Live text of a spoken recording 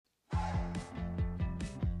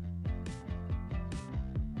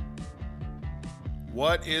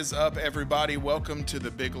What is up, everybody? Welcome to the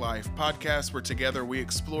Big Life podcast, where together we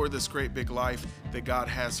explore this great big life that God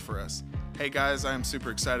has for us. Hey guys, I am super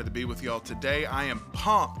excited to be with y'all today. I am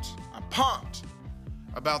pumped. I'm pumped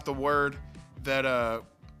about the word that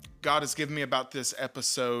God has given me about this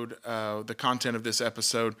episode, the content of this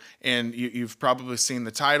episode. And you've probably seen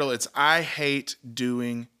the title. It's I Hate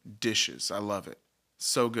Doing Dishes. I love it.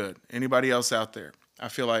 So good. Anybody else out there? I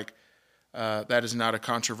feel like that is not a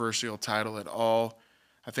controversial title at all.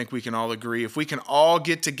 I think we can all agree. If we can all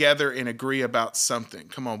get together and agree about something,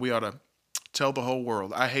 come on, we ought to tell the whole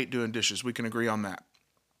world. I hate doing dishes. We can agree on that.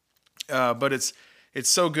 But it's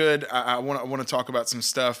so good. I want to talk about some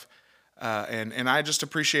stuff, and I just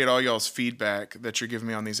appreciate all y'all's feedback that you're giving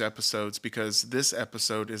me on these episodes, because this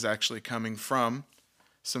episode is actually coming from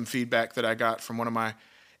some feedback that I got from one of my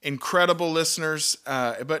incredible listeners.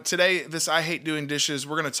 But today, this I Hate Doing Dishes,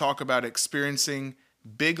 we're going to talk about experiencing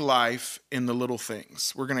big life in the little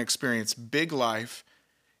things. We're going to experience big life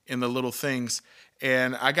in the little things.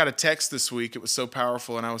 And I got a text this week. It was so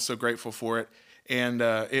powerful, and I was so grateful for it. And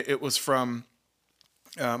it was from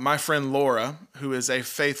my friend Laura, who is a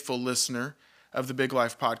faithful listener of the Big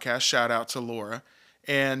Life podcast. Shout out to Laura.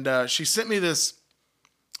 And she sent me this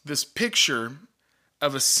picture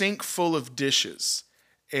of a sink full of dishes.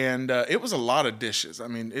 And it was a lot of dishes. I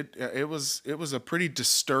mean, it was a pretty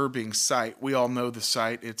disturbing sight. We all know the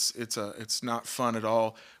sight. It's not fun at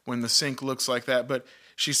all when the sink looks like that. But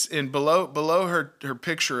she's below her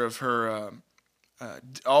picture of her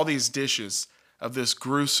all these dishes of this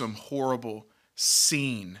gruesome, horrible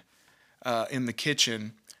scene in the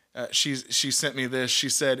kitchen. She sent me this. She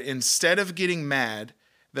said, instead of getting mad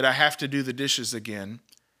that I have to do the dishes again.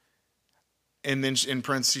 And then in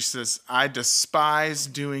parentheses, she says, I despise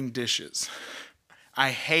doing dishes.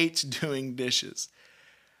 I hate doing dishes.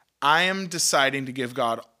 I am deciding to give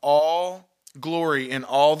God all glory in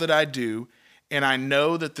all that I do, and I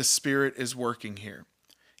know that the Spirit is working here.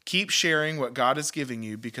 Keep sharing what God is giving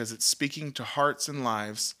you, because it's speaking to hearts and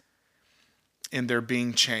lives, and they're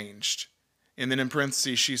being changed. And then in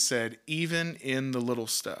parentheses, she said, even in the little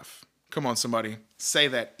stuff. Come on, somebody. Say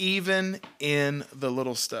that. Even in the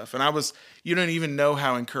little stuff. And you don't even know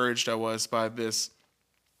how encouraged I was by this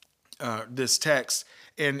text.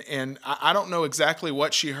 And I don't know exactly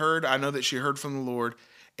what she heard. I know that she heard from the Lord.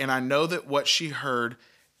 And I know that what she heard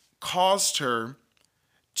caused her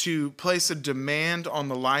to place a demand on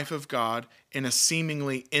the life of God in a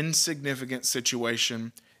seemingly insignificant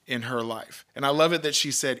situation in her life. And I love it that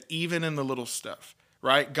she said, even in the little stuff.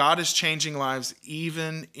 Right? God is changing lives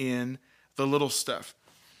even in the little stuff.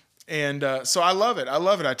 And so I love it.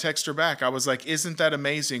 I text her back. I was like, isn't that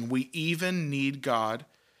amazing? We even need God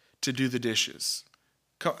to do the dishes.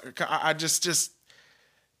 I just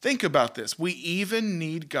think about this. We even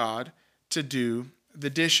need God to do the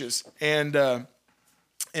dishes. And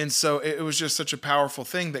so it was just such a powerful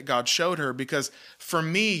thing that God showed her, because for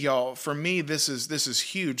me, y'all, this is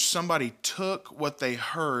huge. Somebody took what they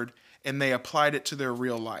heard and they applied it to their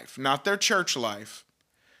real life, not their church life,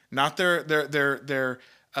 not their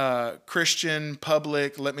Christian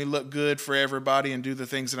public, let me look good for everybody and do the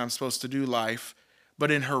things that I'm supposed to do life, but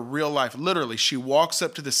in her real life. Literally, she walks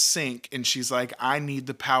up to the sink and she's like, I need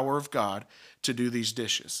the power of God to do these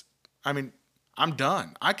dishes. I mean, I'm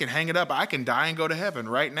done. I can hang it up. I can die and go to heaven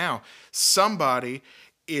right now. Somebody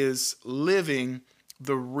is living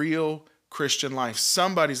the real Christian life.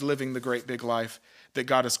 Somebody's living the great big life that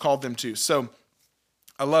God has called them to. So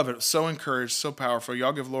I love it. So encouraged, so powerful.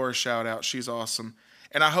 Y'all give Laura a shout out. She's awesome.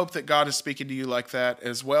 And I hope that God is speaking to you like that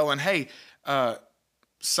as well. And hey,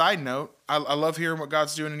 side note, I love hearing what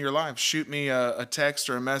God's doing in your life. Shoot me a text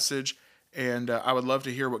or a message, and I would love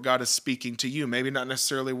to hear what God is speaking to you. Maybe not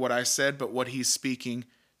necessarily what I said, but what he's speaking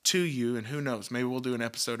to you. And who knows, maybe we'll do an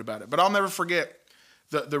episode about it. But I'll never forget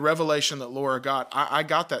the revelation that Laura got. I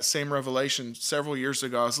got that same revelation several years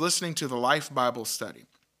ago. I was listening to the Life Bible Study.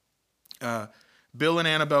 Bill and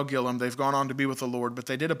Annabelle Gillum, they've gone on to be with the Lord, but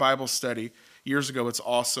they did a Bible study years ago. It's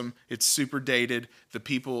awesome. It's super dated. The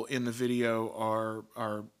people in the video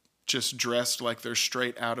are just dressed like they're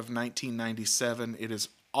straight out of 1997. It is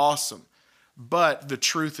awesome. But the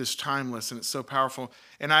truth is timeless, and it's so powerful.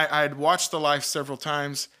 And I had watched The Life several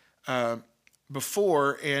times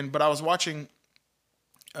before, but I was watching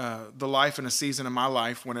The Life in a season of my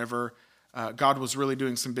life whenever God was really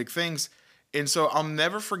doing some big things. And so I'll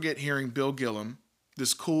never forget hearing Bill Gillum,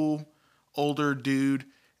 this cool older dude,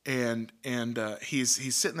 and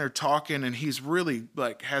he's sitting there talking, and he's really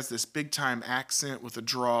like has this big time accent with a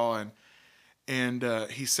draw, and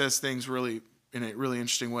he says things really in a really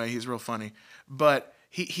interesting way. He's real funny, but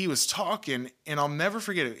he was talking, and I'll never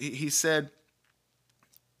forget it. He said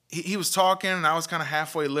he was talking and I was kind of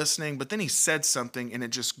halfway listening, but then he said something and it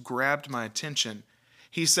just grabbed my attention.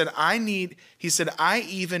 He said, I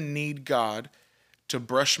even need God to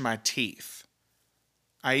brush my teeth.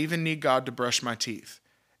 I even need God to brush my teeth.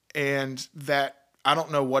 And that, I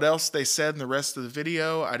don't know what else they said in the rest of the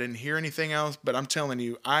video. I didn't hear anything else, but I'm telling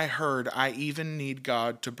you, I heard, I even need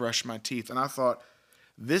God to brush my teeth. And I thought,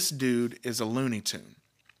 this dude is a Looney Tune.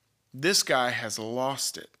 This guy has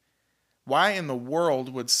lost it. Why in the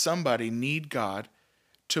world would somebody need God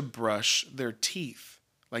to brush their teeth?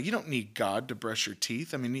 Like, you don't need God to brush your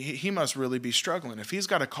teeth. I mean, he must really be struggling. If he's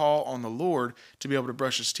got to call on the Lord to be able to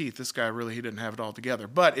brush his teeth, this guy really, he didn't have it all together.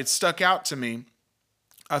 But it stuck out to me.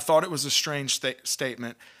 I thought it was a strange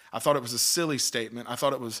statement. I thought it was a silly statement. I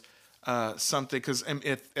thought it was something, because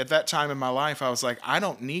at that time in my life, I was like, I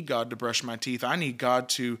don't need God to brush my teeth. I need God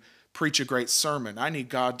to preach a great sermon. I need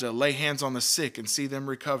God to lay hands on the sick and see them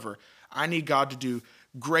recover. I need God to do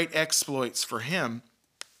great exploits for him.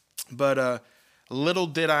 But little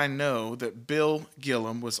did I know that Bill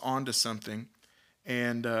Gillum was onto something,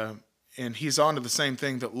 and he's onto the same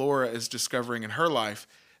thing that Laura is discovering in her life,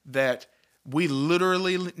 that we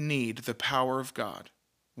literally need the power of God.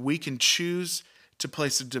 We can choose to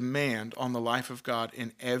place a demand on the life of God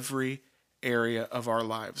in every area of our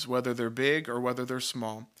lives, whether they're big or whether they're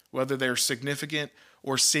small, whether they're significant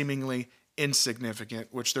or seemingly insignificant,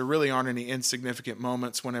 which there really aren't any insignificant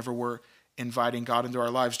moments whenever we're inviting God into our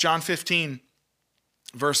lives. John 15,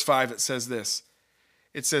 verse 5, it says this.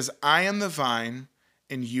 It says, I am the vine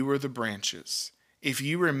and you are the branches. If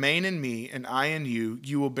you remain in me and I in you,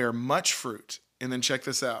 you will bear much fruit. And then check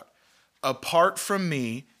this out. Apart from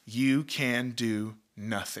me, you can do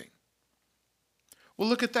nothing. Well,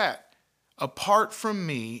 look at that. Apart from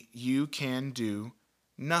me, you can do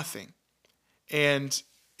nothing. And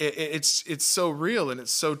it's so real and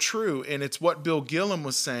it's so true. And it's what Bill Gillum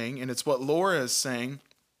was saying, and it's what Laura is saying,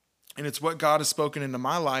 and it's what God has spoken into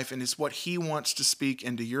my life, and it's what he wants to speak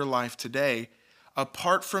into your life today.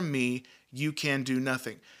 Apart from me, you can do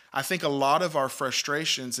nothing. I think a lot of our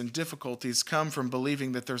frustrations and difficulties come from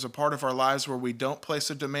believing that there's a part of our lives where we don't place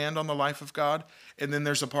a demand on the life of God, and then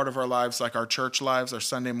there's a part of our lives, like our church lives, our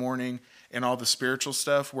Sunday morning, and all the spiritual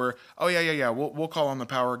stuff where, oh yeah, we'll call on the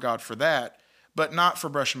power of God for that, but not for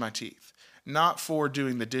brushing my teeth, not for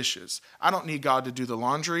doing the dishes. I don't need God to do the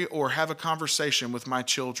laundry or have a conversation with my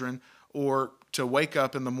children or to wake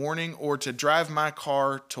up in the morning or to drive my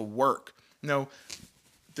car to work. No,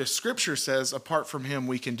 the scripture says, apart from him,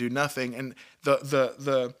 we can do nothing. And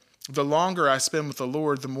the longer I spend with the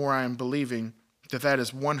Lord, the more I am believing that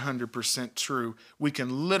is 100% true. We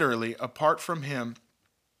can literally, apart from him,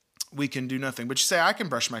 we can do nothing. But you say, I can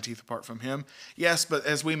brush my teeth apart from him. Yes, but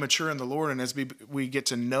as we mature in the Lord and as we get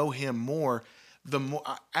to know him more, the more,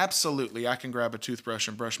 absolutely, I can grab a toothbrush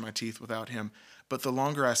and brush my teeth without him. But the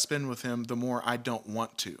longer I spend with him, the more I don't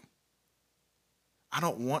want to. I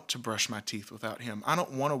don't want to brush my teeth without him. I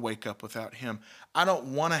don't want to wake up without him. I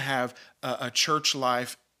don't want to have a church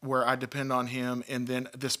life where I depend on him and then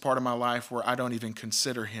this part of my life where I don't even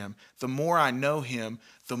consider him. The more I know him,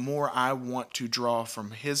 the more I want to draw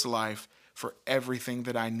from his life for everything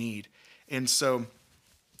that I need. And so,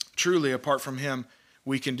 truly, apart from him,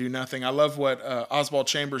 we can do nothing. I love what Oswald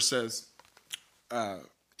Chambers says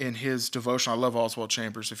in his devotional. I love Oswald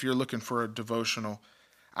Chambers. If you're looking for a devotional,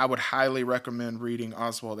 I would highly recommend reading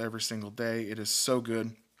Oswald every single day. It is so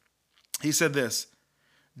good. He said this,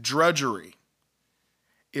 drudgery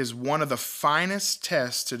is one of the finest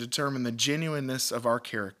tests to determine the genuineness of our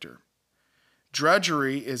character.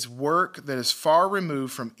 Drudgery is work that is far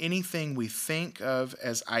removed from anything we think of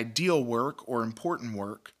as ideal work or important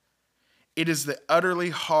work. It is the utterly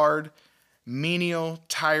hard, menial,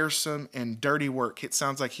 tiresome, and dirty work. It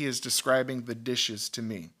sounds like he is describing the dishes to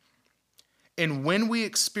me. And when we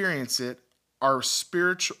experience it, our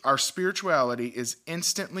spirituality is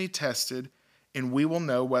instantly tested, and we will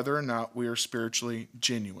know whether or not we are spiritually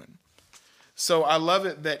genuine. So I love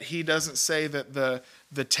it that he doesn't say that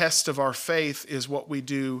the test of our faith is what we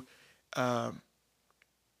do, the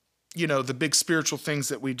big spiritual things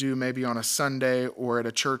that we do maybe on a Sunday or at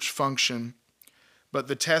a church function. But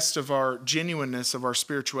the test of our genuineness, of our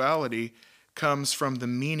spirituality, comes from the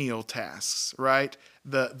menial tasks, right?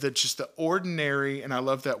 Just the ordinary, and I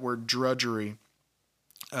love that word drudgery,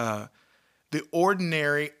 the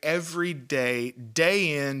ordinary, everyday,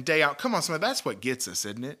 day in, day out. Come on, somebody, that's what gets us,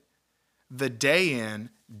 isn't it? The day in,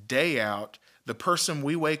 day out, the person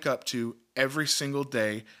we wake up to every single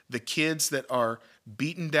day, the kids that are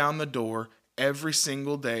beating down the door every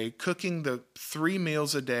single day, cooking the 3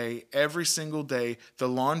 meals a day, every single day, the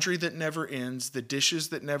laundry that never ends, the dishes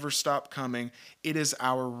that never stop coming. It is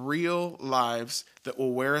our real lives that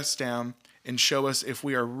will wear us down and show us if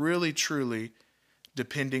we are really, truly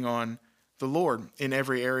depending on the Lord in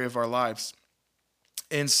every area of our lives.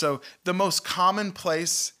 And so the most common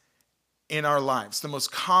place in our lives, the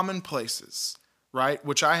most common places, right,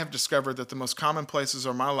 which I have discovered that the most common places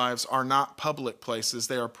of my lives are not public places.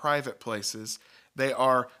 They are private places. They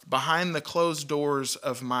are behind the closed doors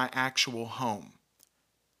of my actual home,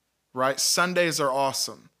 right? Sundays are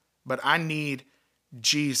awesome, but I need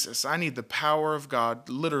Jesus. I need the power of God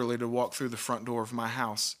literally to walk through the front door of my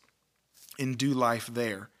house and do life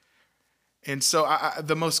there. And so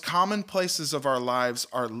the most common places of our lives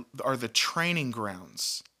are the training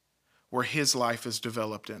grounds where his life is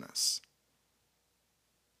developed in us.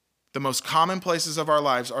 The most common places of our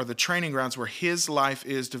lives are the training grounds where his life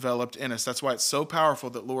is developed in us. That's why it's so powerful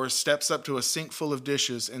that Laura steps up to a sink full of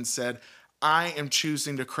dishes and said, I am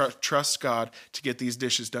choosing to trust God to get these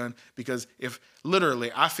dishes done, because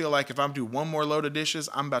I feel like if I'm doing one more load of dishes,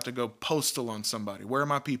 I'm about to go postal on somebody. Where are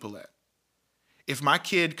my people at? If my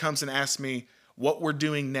kid comes and asks me what we're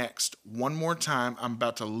doing next one more time, I'm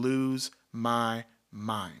about to lose my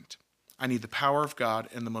mind. I need the power of God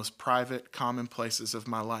in the most private, common places of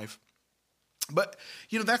my life. But,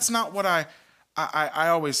 that's not what I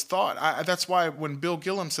always thought. That's why when Bill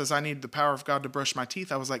Gillum says I need the power of God to brush my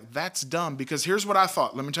teeth, I was like, that's dumb, because here's what I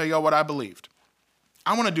thought. Let me tell y'all what I believed.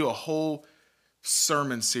 I want to do a whole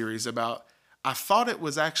sermon series about, I thought it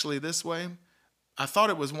was actually this way. I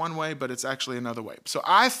thought it was one way, but it's actually another way. So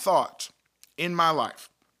I thought in my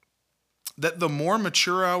life that the more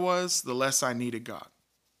mature I was, the less I needed God.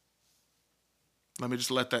 Let me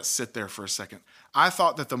just let that sit there for a second. I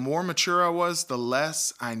thought that the more mature I was, the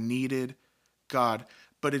less I needed God.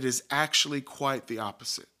 But it is actually quite the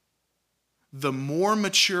opposite. The more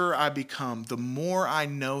mature I become, the more I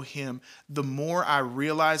know him, the more I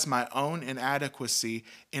realize my own inadequacy,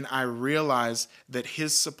 and I realize that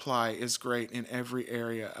his supply is great in every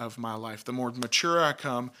area of my life. The more mature I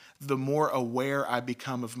come, the more aware I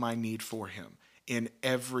become of my need for him in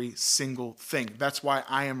every single thing. That's why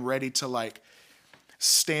I am ready to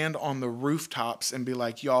stand on the rooftops and be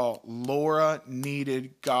like, y'all, Laura needed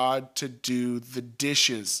God to do the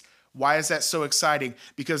dishes. Why is that so exciting?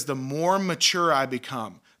 Because the more mature I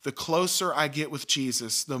become, the closer I get with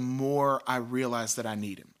Jesus, the more I realize that I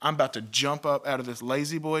need him. I'm about to jump up out of this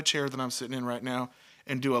lazy boy chair that I'm sitting in right now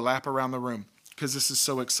and do a lap around the room, because this is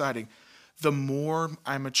so exciting. The more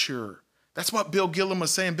I mature. That's what Bill Gillum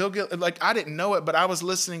was saying. Bill Gillum, I didn't know it, but I was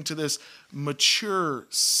listening to this mature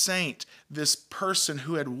saint, this person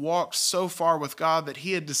who had walked so far with God that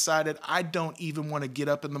he had decided, I don't even want to get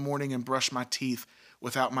up in the morning and brush my teeth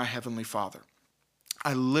without my Heavenly Father.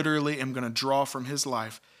 I literally am going to draw from his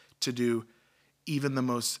life to do even the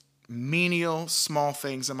most menial, small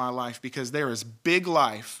things in my life, because there is big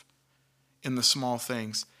life in the small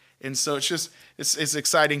things. And so it's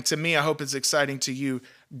exciting to me. I hope it's exciting to you.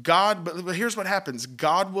 But here's what happens.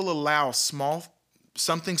 God will allow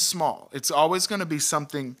something small. It's always going to be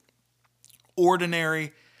something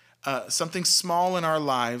ordinary, something small in our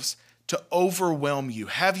lives to overwhelm you.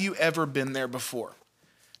 Have you ever been there before?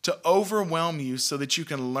 To overwhelm you so that you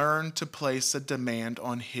can learn to place a demand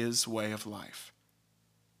on his way of life.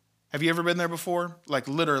 Have you ever been there before?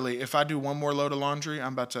 Literally, if I do one more load of laundry,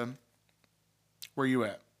 I'm about to, where you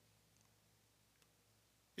at?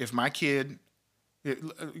 If my kid,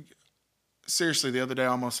 seriously, the other day I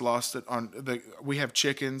almost lost it. We have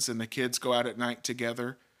chickens, and the kids go out at night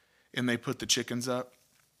together and they put the chickens up.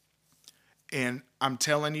 And I'm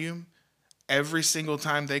telling you, every single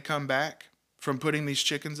time they come back from putting these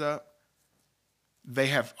chickens up,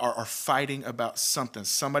 they are fighting about something.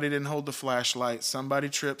 Somebody didn't hold the flashlight. Somebody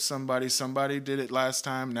tripped somebody. Somebody did it last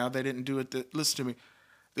time. Now they didn't do it. Listen to me.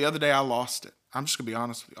 The other day I lost it. I'm just going to be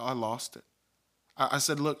honest with you. I lost it. I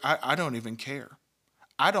said, look, I don't even care.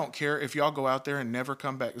 I don't care if y'all go out there and never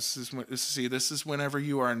come back. This is whenever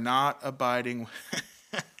you are not abiding.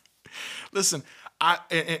 Listen,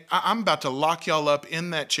 I'm about to lock y'all up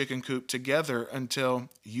in that chicken coop together until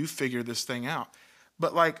you figure this thing out.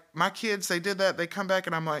 But my kids, they did that. They come back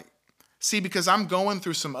and I'm like, see, because I'm going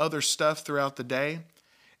through some other stuff throughout the day.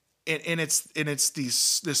 And it's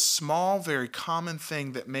this small, very common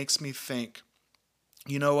thing that makes me think,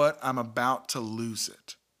 you know what? I'm about to lose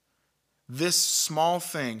it. This small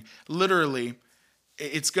thing, literally,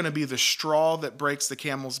 it's going to be the straw that breaks the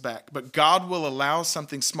camel's back. But God will allow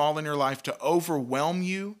something small in your life to overwhelm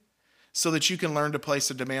you so that you can learn to place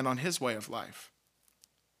a demand on his way of life.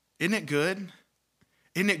 Isn't it good?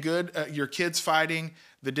 Isn't it good? Your kids fighting,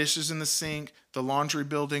 the dishes in the sink, the laundry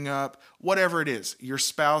building up, whatever it is, your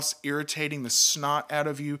spouse irritating the snot out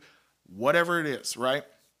of you, whatever it is, right?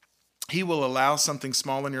 He will allow something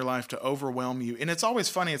small in your life to overwhelm you. And it's always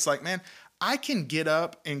funny. It's like, man, I can get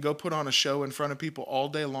up and go put on a show in front of people all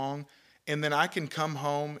day long, and then I can come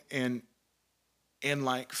home and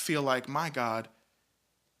like feel like, my God,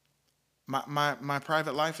 my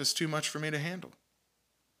private life is too much for me to handle.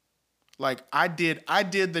 Like I did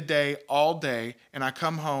the day all day, and I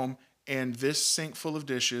come home and this sink full of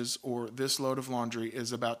dishes or this load of laundry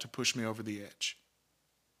is about to push me over the edge.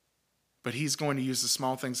 But he's going to use the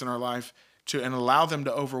small things in our life and allow them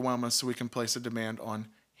to overwhelm us so we can place a demand on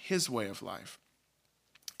his way of life.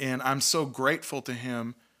 And I'm so grateful to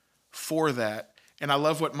him for that. And I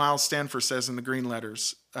love what Miles Stanford says in the Green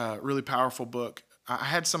Letters, really powerful book. I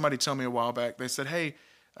had somebody tell me a while back, they said, hey,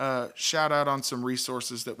 shout out on some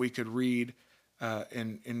resources that we could read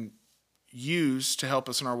and use to help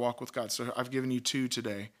us in our walk with God. So I've given you two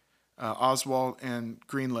today, Oswald and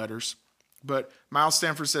Green Letters. But Miles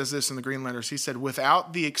Stanford says this in the Green Letters. He said,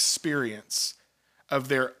 without the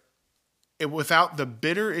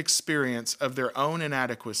bitter experience of their own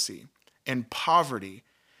inadequacy and poverty,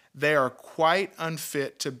 they are quite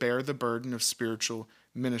unfit to bear the burden of spiritual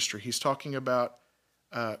ministry. He's talking about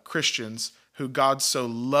Christians who God so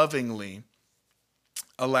lovingly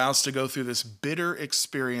allows to go through this bitter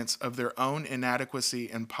experience of their own inadequacy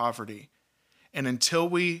and poverty. And until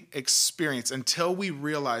we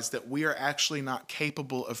realize that we are actually not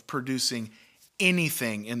capable of producing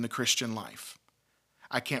anything in the Christian life.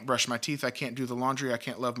 I can't brush my teeth. I can't do the laundry. I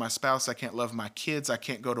can't love my spouse. I can't love my kids. I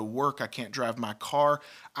can't go to work. I can't drive my car.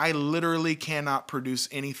 I literally cannot produce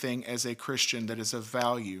anything as a Christian that is of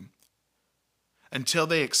value until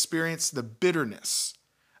they experience the bitterness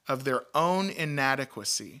of their own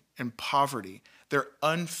inadequacy and poverty. They're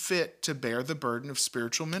unfit to bear the burden of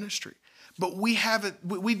spiritual ministry. But we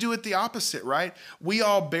do it the opposite, right? We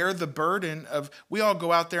all bear the burden we all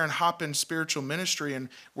go out there and hop in spiritual ministry, and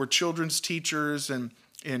we're children's teachers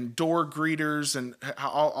and door greeters, and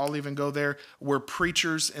I'll even go there. We're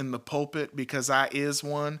preachers in the pulpit because I is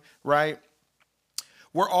one, right?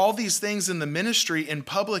 We're all these things in the ministry in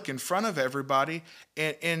public in front of everybody,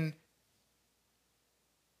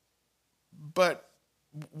 but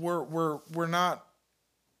we're not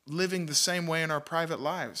living the same way in our private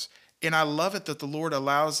lives. And I love it that the Lord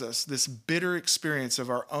allows us this bitter experience of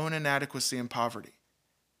our own inadequacy and poverty.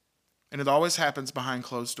 And it always happens behind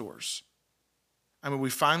closed doors. I mean, we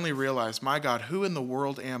finally realize, my God, who in the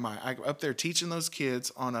world am I? I'm up there teaching those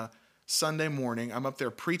kids on a Sunday morning. I'm up there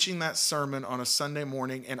preaching that sermon on a Sunday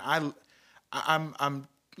morning, and I'm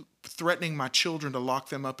threatening my children to lock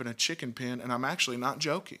them up in a chicken pen, and I'm actually not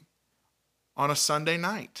joking, on a Sunday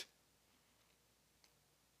night.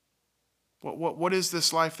 What is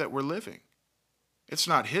this life that we're living? It's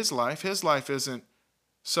not his life. His life isn't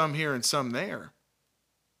some here and some there.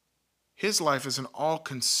 His life is an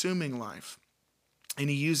all-consuming life. And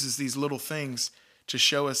he uses these little things to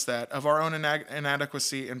show us that of our own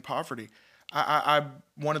inadequacy and poverty. I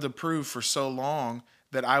wanted to prove for so long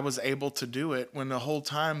that I was able to do it, when the whole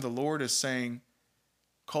time the Lord is saying,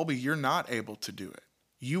 Colby, you're not able to do it.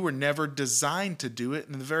 You were never designed to do it.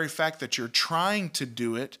 And the very fact that you're trying to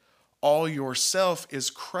do it all yourself is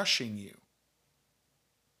crushing you.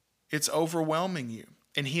 It's overwhelming you.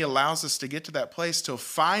 And he allows us to get to that place till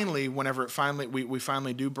finally, whenever we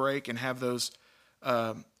finally do break and have those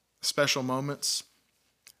special moments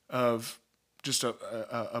of just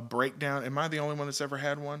a breakdown. Am I the only one that's ever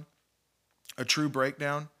had one? A true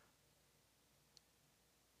breakdown?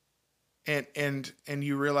 And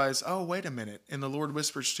you realize, oh, wait a minute. And the Lord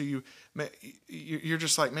whispers to you, you're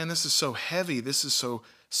just like, man, this is so heavy. This is so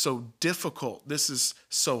difficult. This is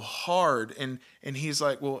so hard. And he's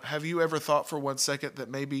like, well, have you ever thought for 1 second that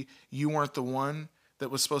maybe you weren't the one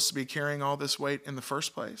that was supposed to be carrying all this weight in the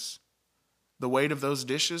first place? The weight of those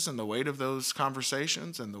dishes and the weight of those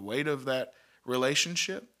conversations and the weight of that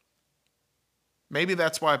relationship? Maybe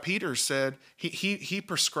that's why Peter said, he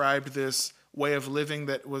prescribed this way of living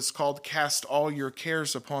that was called cast all your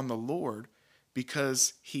cares upon the Lord,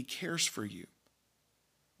 because he cares for you.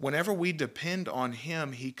 Whenever we depend on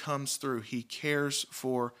him, he comes through. He cares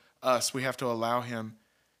for us. We have to allow him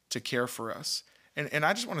to care for us. And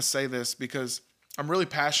I just want to say this because I'm really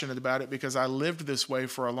passionate about it, because I lived this way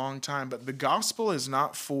for a long time. But the gospel is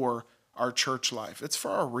not for our church life. It's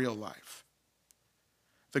for our real life.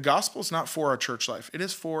 The gospel is not for our church life. It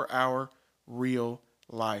is for our real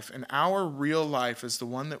life. And our real life is the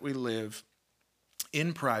one that we live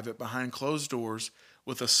in private, behind closed doors,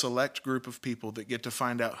 with a select group of people that get to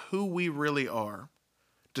find out who we really are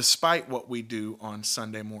despite what we do on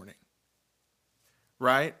Sunday morning.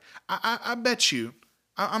 Right? I bet you,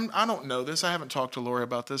 I don't know this, I haven't talked to Lori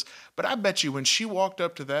about this, but I bet you when she walked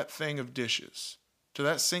up to that thing of dishes, to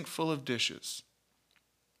that sink full of dishes,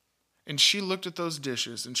 and she looked at those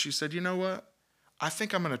dishes and she said, you know what? I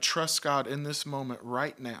think I'm going to trust God in this moment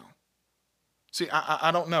right now. See,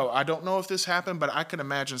 I don't know. I don't know if this happened, but I can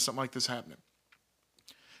imagine something like this happening.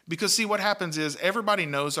 Because see, what happens is everybody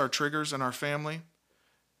knows our triggers in our family.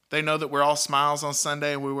 They know that we're all smiles on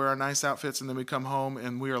Sunday and we wear our nice outfits and then we come home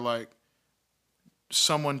and we are like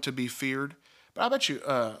someone to be feared. But I bet you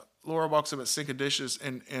Laura walks up at sink of dishes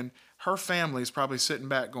and her family is probably sitting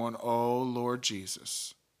back going, oh, Lord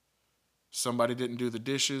Jesus. Somebody didn't do the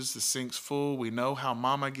dishes. The sink's full. We know how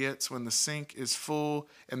mama gets when the sink is full.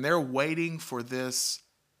 And they're waiting for this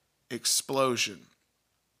explosion.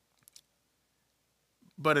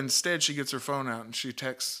 But instead she gets her phone out and she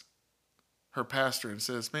texts her pastor and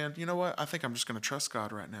says, man, you know what? I think I'm just going to trust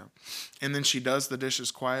God right now. And then she does the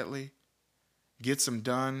dishes quietly, gets them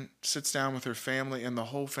done, sits down with her family, and the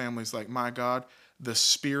whole family's like, my God, the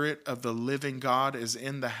Spirit of the living God is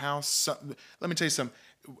in the house. Let me tell you something.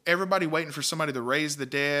 Everybody waiting for somebody to raise the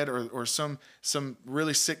dead or some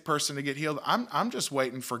really sick person to get healed. I'm just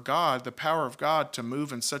waiting for God, the power of God, to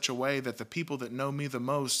move in such a way that the people that know me the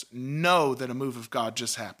most know that a move of God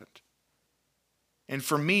just happened. And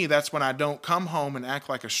for me, that's when I don't come home and act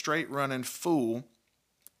like a straight running fool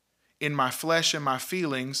in my flesh and my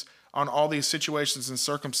feelings on all these situations and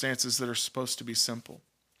circumstances that are supposed to be simple.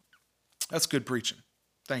 That's good preaching.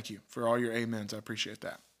 Thank you for all your amens. I appreciate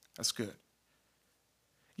that. That's good.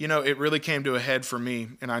 You know, it really came to a head for me,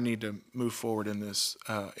 and I need to move forward in this.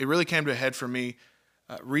 It really came to a head for me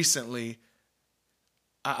recently.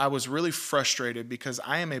 I was really frustrated because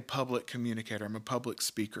I am a public communicator. I'm a public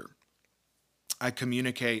speaker. I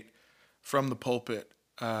communicate from the pulpit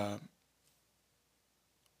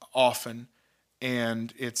often,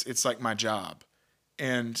 and it's like my job.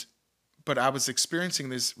 But I was experiencing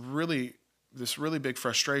this really big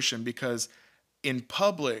frustration because in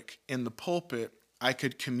public, in the pulpit, I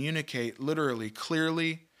could communicate literally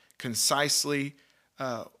clearly, concisely,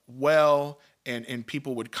 well, and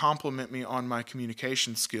people would compliment me on my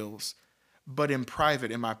communication skills. But in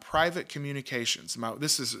private, in my private communications,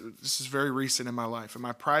 this is very recent in my life, in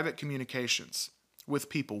my private communications with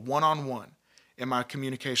people, one-on-one, in my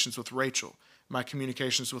communications with Rachel, my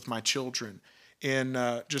communications with my children, in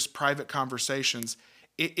just private conversations,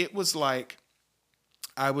 it was like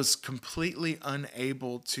I was completely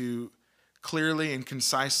unable to clearly and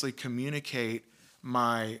concisely communicate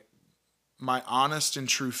my honest and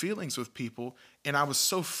true feelings with people. And I was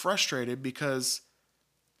so frustrated because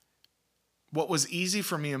what was easy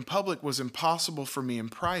for me in public was impossible for me in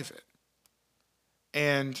private.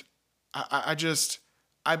 And I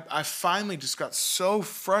finally just got so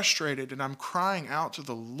frustrated, and I'm crying out to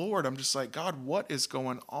the Lord. I'm just like, God, what is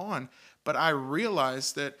going on? But I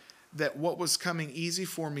realized that what was coming easy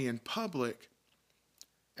for me in public,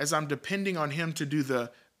 as I'm depending on him to do the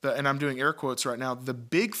and I'm doing air quotes right now, the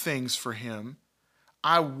big things for him,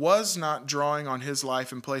 I was not drawing on his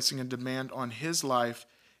life and placing a demand on his life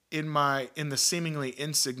in the seemingly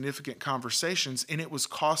insignificant conversations, and it was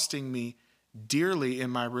costing me dearly in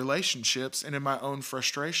my relationships and in my own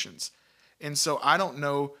frustrations. And so I don't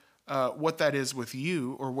know what that is with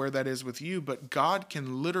you or where that is with you, but God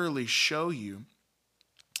can literally show you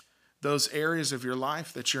those areas of your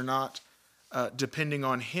life that you're not depending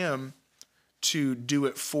on him to do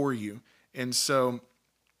it for you. And so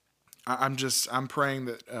I'm praying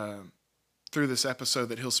that through this episode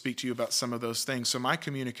that he'll speak to you about some of those things. So my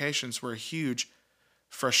communications were a huge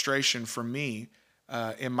frustration for me.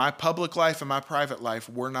 In my public life and my private life,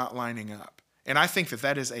 we're not lining up. And I think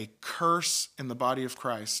that is a curse in the body of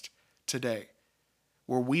Christ today,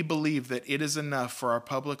 where we believe that it is enough for our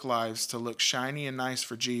public lives to look shiny and nice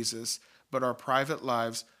for Jesus, but our private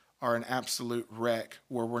lives are an absolute wreck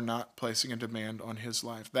where we're not placing a demand on his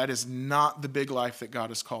life. That is not the big life that God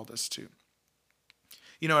has called us to.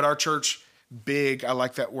 You know, at our church, big, I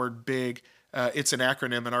like that word big. It's an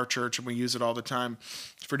acronym in our church, and we use it all the time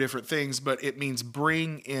for different things, but it means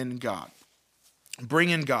bring in God. Bring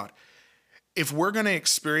in God. If we're going to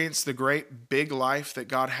experience the great big life that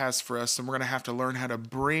God has for us, then we're going to have to learn how to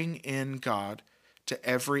bring in God to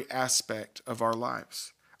every aspect of our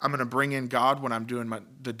lives. I'm going to bring in God when I'm doing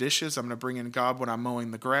the dishes. I'm going to bring in God when I'm mowing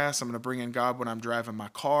the grass. I'm going to bring in God when I'm driving my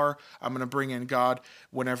car. I'm going to bring in God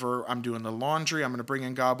whenever I'm doing the laundry. I'm going to bring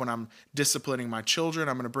in God when I'm disciplining my children.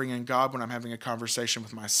 I'm going to bring in God when I'm having a conversation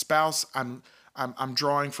with my spouse. I'm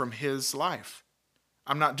drawing from his life.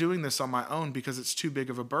 I'm not doing this on my own because it's too big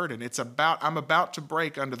of a burden. I'm about to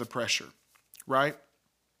break under the pressure, right?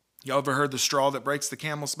 Y'all ever heard the straw that breaks the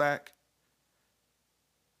camel's back?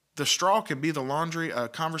 The straw can be the laundry, a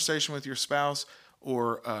conversation with your spouse,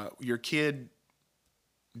 or your kid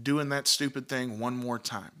doing that stupid thing one more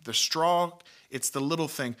time. The straw, it's the little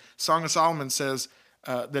thing. Song of Solomon says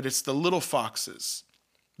that it's the little foxes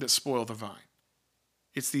that spoil the vine.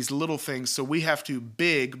 It's these little things. So we have to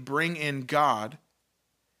bring in God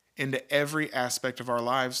into every aspect of our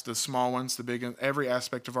lives, the small ones, the big ones, every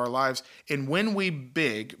aspect of our lives. And when we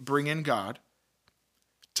bring in God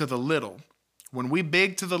to the little, when we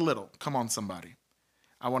to the little, come on somebody.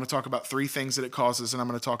 I want to talk about 3 things that it causes, and I'm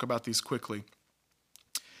going to talk about these quickly.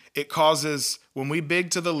 It causes, when we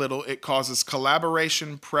to the little, it causes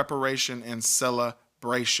collaboration, preparation, and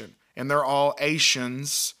celebration. And they're all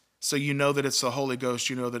Asians. So you know that it's the Holy Ghost.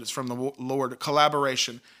 You know that it's from the Lord.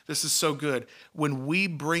 Collaboration. This is so good. When we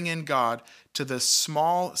bring in God to the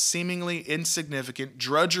small, seemingly insignificant,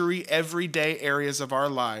 drudgery, everyday areas of our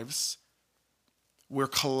lives, we're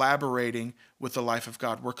collaborating with the life of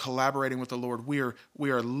God. We're collaborating with the Lord. We are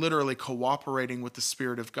literally cooperating with the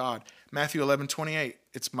Spirit of God. Matthew 11:28.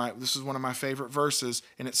 This is one of my favorite verses,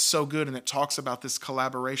 and it's so good, and it talks about this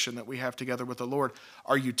collaboration that we have together with the Lord.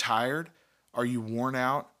 Are you tired? Are you worn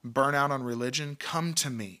out, burnt out on religion? Come to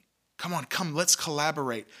me. Come, let's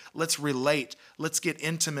collaborate. Let's relate. Let's get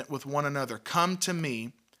intimate with one another. Come to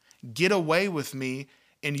me, get away with me,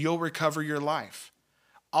 and you'll recover your life.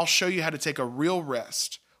 I'll show you how to take a real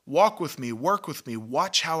rest. Walk with me, work with me,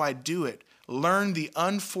 watch how I do it. Learn the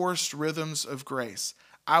unforced rhythms of grace.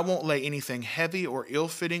 I won't lay anything heavy or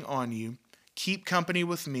ill-fitting on you. Keep company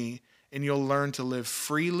with me, and you'll learn to live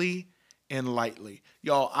freely and lightly.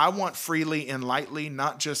 Y'all, I want freely and lightly,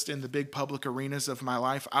 not just in the big public arenas of my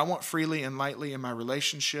life. I want freely and lightly in my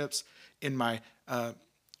relationships, in my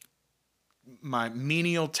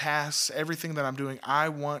menial tasks, everything that I'm doing. I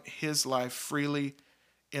want his life freely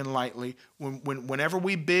and lightly. Whenever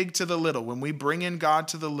we to the little, when we bring in God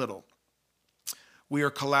to the little, we are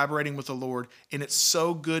collaborating with the Lord, and it's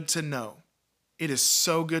so good to know. It is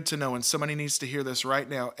so good to know, and somebody needs to hear this right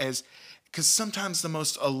now, because sometimes the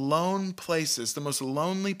most alone places, the most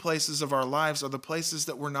lonely places of our lives are the places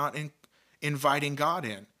that we're not inviting God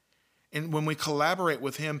in. And when we collaborate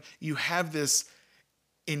with him, you have this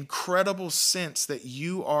incredible sense that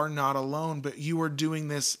you are not alone, but you are doing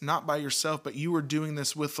this not by yourself, but you are doing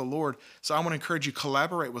this with the Lord. So I want to encourage you,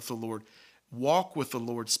 collaborate with the Lord, walk with the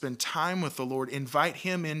Lord, spend time with the Lord, invite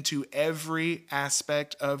him into every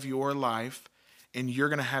aspect of your life, and you're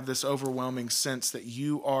going to have this overwhelming sense that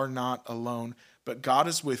you are not alone, but God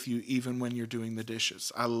is with you even when you're doing the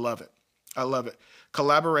dishes. I love it. I love it.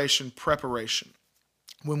 Collaboration, preparation.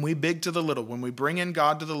 When we to the little, when we bring in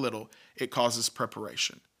God to the little, it causes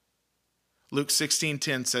preparation. Luke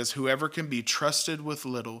 16:10 says, whoever can be trusted with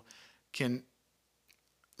little can,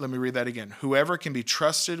 let me read that again. Whoever can be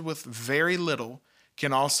trusted with very little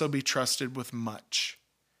can also be trusted with much.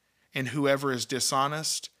 And whoever is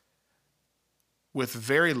dishonest with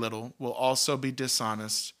very little will also be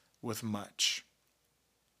dishonest with much.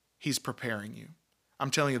 He's preparing you.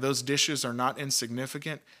 I'm telling you, those dishes are not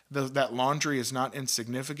insignificant. That laundry is not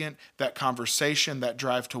insignificant. That conversation, that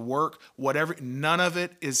drive to work, whatever, none of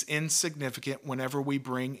it is insignificant whenever we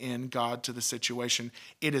bring in God to the situation.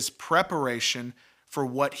 It is preparation for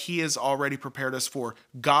what he has already prepared us for.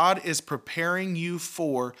 God is preparing you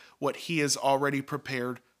for what he has already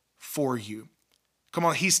prepared for you. Come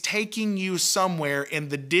on, he's taking you somewhere, and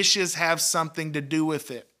the dishes have something to do with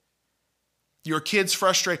it. Your kids'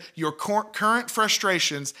 your current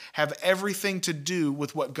frustrations have everything to do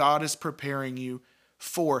with what God is preparing you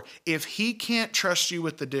for. If he can't trust you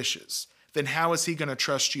with the dishes, then how is he going to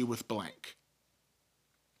trust you with blank?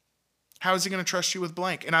 How is he going to trust you with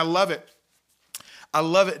blank? And I love it. I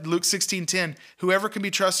love it. Luke 16:10, whoever can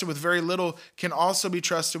be trusted with very little can also be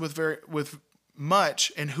trusted with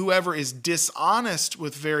much, and whoever is dishonest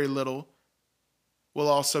with very little will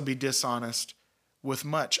also be dishonest with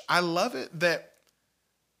much. I love it that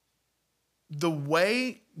the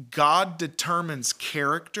way God determines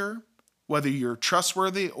character, whether you're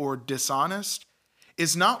trustworthy or dishonest,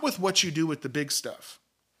 is not with what you do with the big stuff.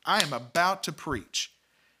 I am about to preach.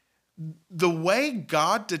 The way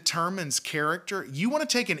God determines character, you want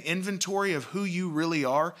to take an inventory of who you really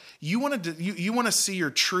are. You want to see your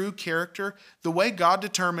true character. The way God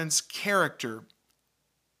determines character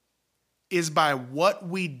is by what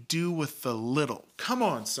we do with the little. Come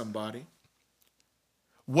on, somebody.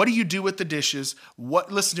 What do you do with the dishes?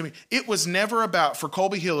 Listen to me. It was never about, for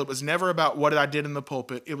Colby Hill, it was never about what I did in the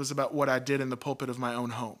pulpit. It was about what I did in the pulpit of my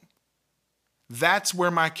own home. That's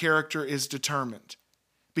where my character is determined.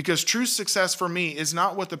 Because true success for me is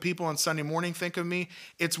not what the people on Sunday morning think of me.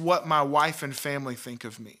 It's what my wife and family think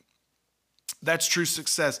of me. That's true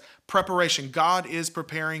success. Preparation. God is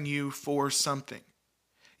preparing you for something.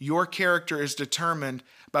 Your character is determined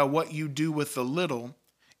by what you do with the little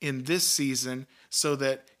in this season so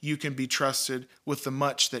that you can be trusted with the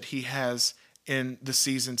much that he has in the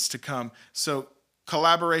seasons to come. So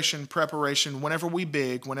collaboration, preparation, whenever we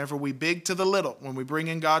big to the little, when we bring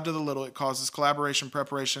in God to the little, it causes collaboration,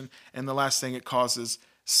 preparation, and the last thing, it causes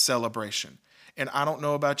celebration. And I don't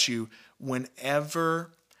know about you,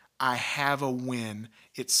 whenever I have a win,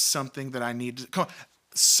 it's something that I need to, come on,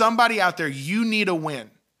 somebody out there, you need a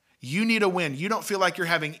win. You need a win. You don't feel like you're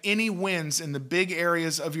having any wins in the big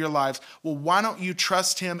areas of your lives. Well, why don't you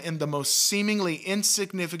trust him in the most seemingly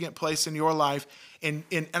insignificant place in your life? And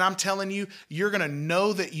I'm telling you, you're going to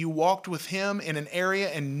know that you walked with him in an area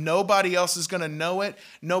and nobody else is going to know it.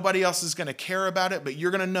 Nobody else is going to care about it, but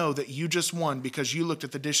you're going to know that you just won because you looked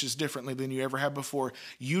at the dishes differently than you ever have before.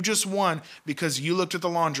 You just won because you looked at the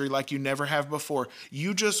laundry like you never have before.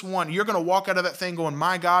 You just won. You're going to walk out of that thing going,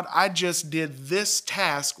 my God, I just did this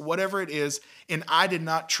task, whatever it is, and I did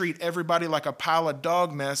not treat everybody like a pile of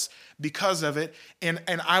dog mess because of it, and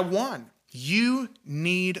I won. You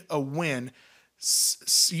need a win.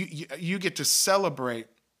 You get to celebrate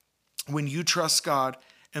when you trust God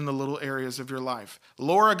in the little areas of your life.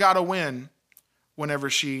 Laura got a win whenever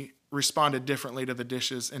she responded differently to the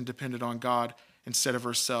dishes and depended on God instead of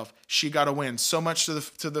herself. She got a win, so much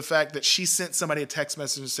to the fact that she sent somebody a text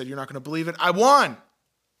message and said, "You're not going to believe it, I won."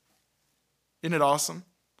 Isn't it awesome?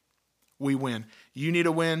 We win. You need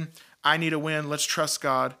a win. I need a win. Let's trust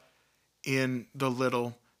God in the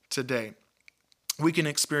little today. We can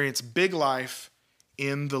experience big life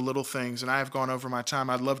in the little things. And I have gone over my time.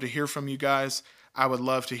 I'd love to hear from you guys. I would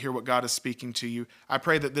love to hear what God is speaking to you. I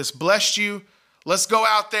pray that this blessed you. Let's go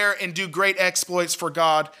out there and do great exploits for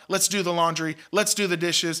God. Let's do the laundry. Let's do the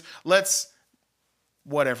dishes. Let's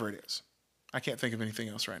whatever it is. I can't think of anything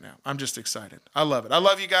else right now. I'm just excited. I love it. I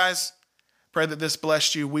love you guys. Pray that this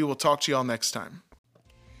blessed you. We will talk to you all next time.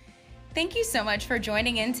 Thank you so much for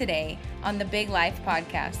joining in today on the Big Life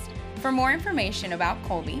Podcast. For more information about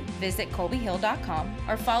Colby, visit colbyhill.com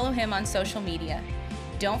or follow him on social media.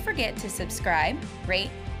 Don't forget to subscribe, rate,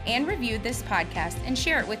 and review this podcast and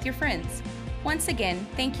share it with your friends. Once again,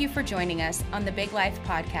 thank you for joining us on the Big Life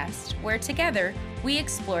Podcast, where together we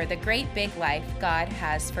explore the great big life God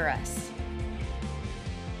has for us.